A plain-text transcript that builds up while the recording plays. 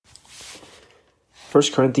1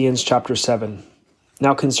 Corinthians chapter 7.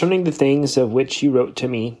 Now concerning the things of which you wrote to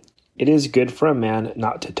me, it is good for a man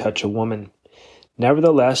not to touch a woman.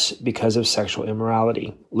 Nevertheless, because of sexual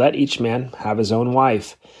immorality, let each man have his own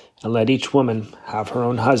wife, and let each woman have her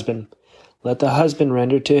own husband. Let the husband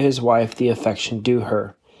render to his wife the affection due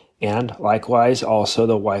her, and likewise also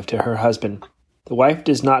the wife to her husband. The wife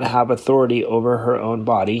does not have authority over her own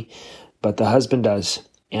body, but the husband does.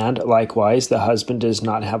 And likewise the husband does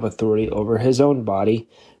not have authority over his own body,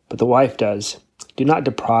 but the wife does. Do not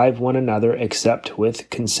deprive one another except with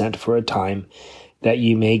consent for a time, that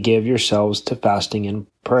ye may give yourselves to fasting and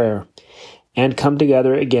prayer, and come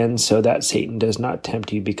together again so that Satan does not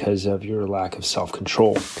tempt you because of your lack of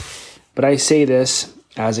self-control. But I say this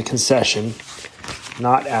as a concession,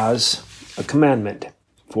 not as a commandment,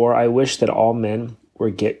 for I wish that all men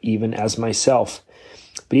were even as myself.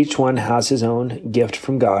 But each one has his own gift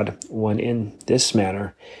from God, one in this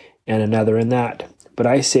manner, and another in that. But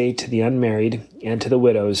I say to the unmarried and to the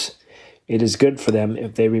widows, it is good for them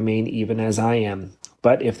if they remain even as I am.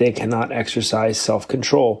 But if they cannot exercise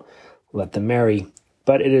self-control, let them marry.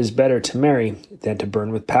 But it is better to marry than to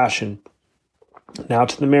burn with passion. Now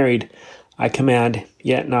to the married I command,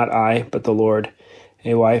 yet not I, but the Lord,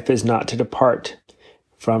 a wife is not to depart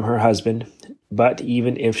from her husband, but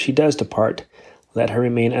even if she does depart, let her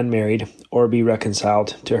remain unmarried, or be reconciled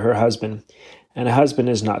to her husband. And a husband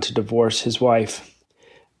is not to divorce his wife.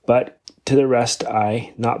 But to the rest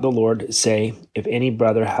I, not the Lord, say, if any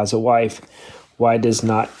brother has a wife, who does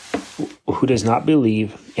not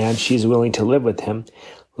believe, and she is willing to live with him,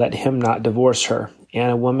 let him not divorce her.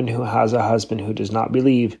 And a woman who has a husband who does not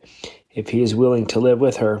believe, if he is willing to live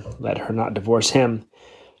with her, let her not divorce him.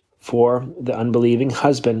 For the unbelieving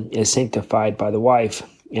husband is sanctified by the wife,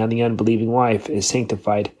 and the unbelieving wife is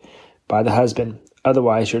sanctified by the husband.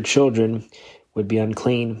 Otherwise your children would be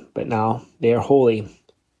unclean, but now they are holy.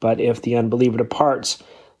 But if the unbeliever departs,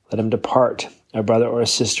 let him depart. A brother or a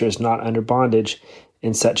sister is not under bondage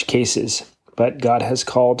in such cases, but God has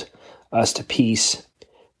called us to peace.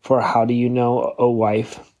 For how do you know, O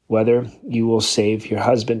wife, whether you will save your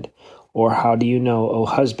husband? Or how do you know, O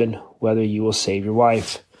husband, whether you will save your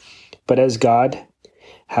wife? But as God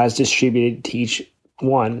has distributed to each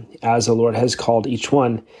one, as the Lord has called each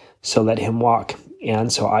one, so let him walk.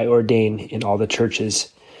 And so I ordain in all the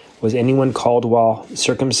churches. Was anyone called while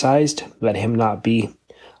circumcised? Let him not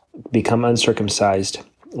become uncircumcised.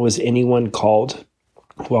 Was anyone called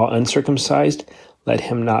while uncircumcised? Let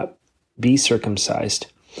him not be circumcised.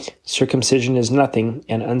 Circumcision is nothing,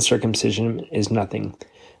 and uncircumcision is nothing.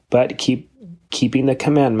 But keeping the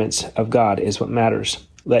commandments of God is what matters.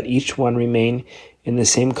 Let each one remain in the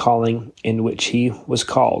same calling in which he was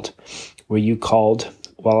called. Were you called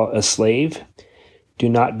while a slave? Do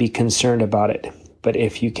not be concerned about it. But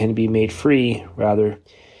if you can be made free, rather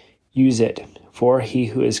use it. For he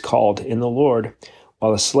who is called in the Lord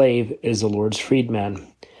while a slave is the Lord's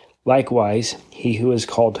freedman. Likewise, he who is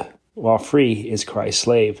called while free is Christ's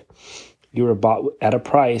slave. You were bought at a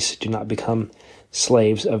price. Do not become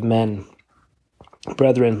slaves of men.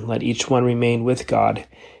 Brethren, let each one remain with God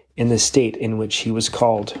in the state in which he was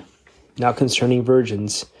called. Now concerning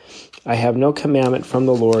virgins, I have no commandment from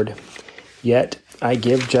the Lord, yet I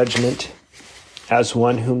give judgment as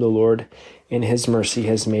one whom the Lord in his mercy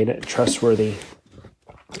has made trustworthy.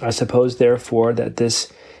 I suppose therefore that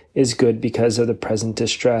this is good because of the present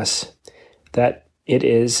distress, that it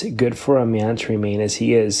is good for a man to remain as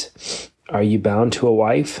he is. Are you bound to a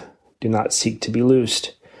wife? Do not seek to be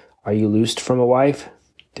loosed. Are you loosed from a wife?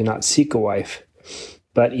 Do not seek a wife.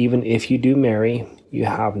 But even if you do marry, you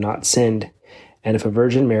have not sinned. And if a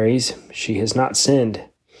virgin marries, she has not sinned.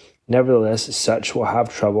 Nevertheless, such will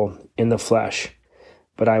have trouble in the flesh.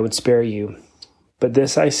 But I would spare you. But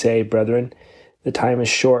this I say, brethren, the time is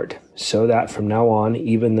short, so that from now on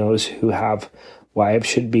even those who have wives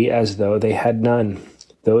should be as though they had none,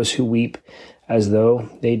 those who weep as though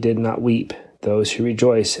they did not weep, those who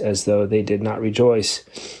rejoice as though they did not rejoice,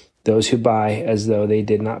 those who buy as though they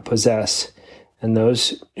did not possess, and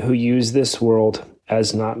those who use this world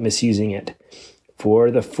as not misusing it. For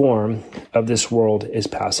the form of this world is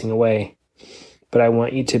passing away. But I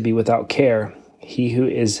want you to be without care. He who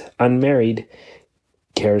is unmarried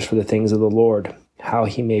cares for the things of the Lord, how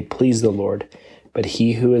he may please the Lord. But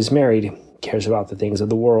he who is married cares about the things of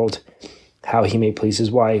the world, how he may please his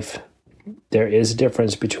wife. There is a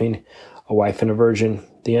difference between a wife and a virgin.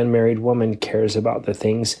 The unmarried woman cares about the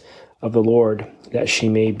things of the Lord, that she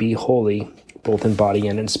may be holy, both in body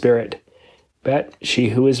and in spirit. But she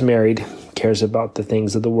who is married cares about the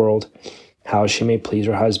things of the world, how she may please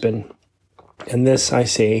her husband. And this I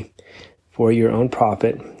say for your own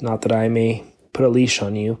profit, not that I may put a leash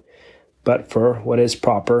on you, but for what is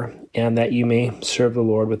proper, and that you may serve the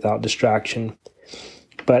Lord without distraction.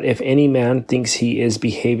 But if any man thinks he is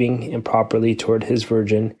behaving improperly toward his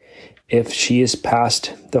virgin, if she is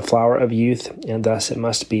past the flower of youth, and thus it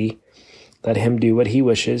must be, let him do what he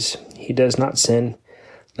wishes. He does not sin,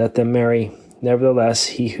 let them marry. Nevertheless,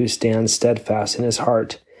 he who stands steadfast in his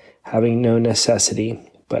heart, having no necessity,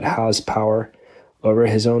 but has power over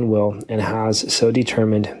his own will, and has so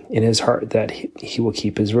determined in his heart that he will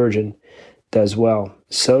keep his virgin, does well.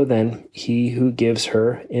 So then, he who gives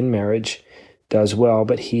her in marriage does well,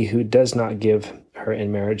 but he who does not give her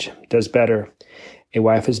in marriage does better. A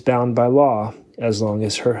wife is bound by law as long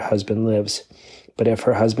as her husband lives, but if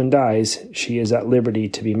her husband dies, she is at liberty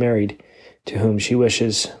to be married to whom she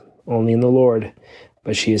wishes, only in the Lord.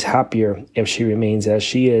 But she is happier if she remains as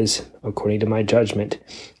she is, according to my judgment.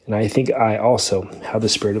 And I think I also have the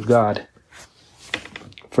Spirit of God.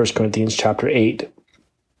 1 Corinthians chapter 8.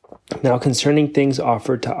 Now concerning things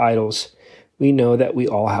offered to idols, we know that we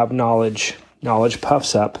all have knowledge. Knowledge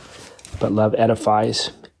puffs up, but love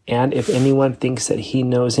edifies. And if anyone thinks that he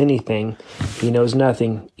knows anything, he knows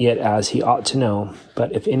nothing, yet as he ought to know.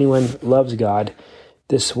 But if anyone loves God,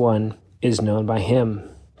 this one is known by him.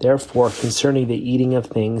 Therefore, concerning the eating of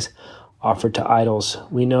things offered to idols,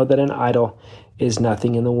 we know that an idol is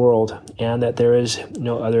nothing in the world, and that there is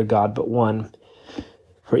no other God but one.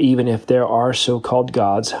 For even if there are so-called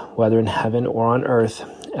gods, whether in heaven or on earth,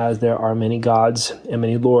 as there are many gods and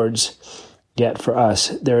many lords, yet for us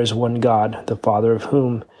there is one God, the Father of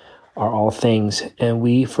whom are all things, and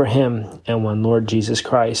we for him, and one Lord Jesus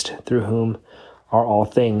Christ, through whom are all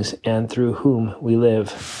things, and through whom we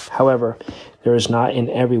live. However, there is not in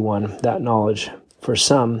everyone that knowledge, for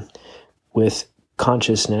some, with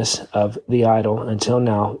consciousness of the idol until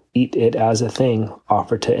now, eat it as a thing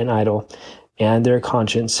offered to an idol, and their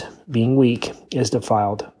conscience, being weak, is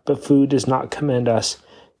defiled. But food does not commend us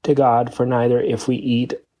to God, for neither if we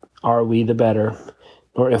eat are we the better,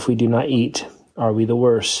 nor if we do not eat are we the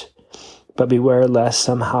worse. But beware lest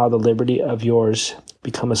somehow the liberty of yours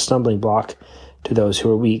become a stumbling block to those who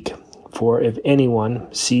are weak. For if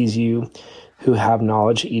anyone sees you who have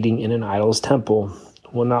knowledge eating in an idol's temple,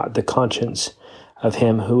 will not the conscience of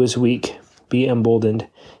him who is weak be emboldened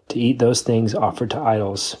to eat those things offered to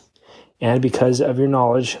idols? And because of your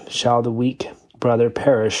knowledge shall the weak brother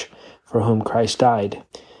perish for whom Christ died.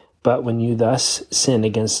 But when you thus sin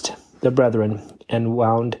against the brethren and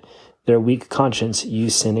wound their weak conscience, you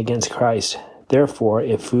sin against Christ. Therefore,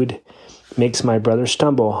 if food makes my brother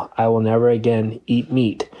stumble, I will never again eat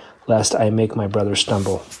meat, lest I make my brother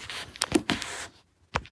stumble.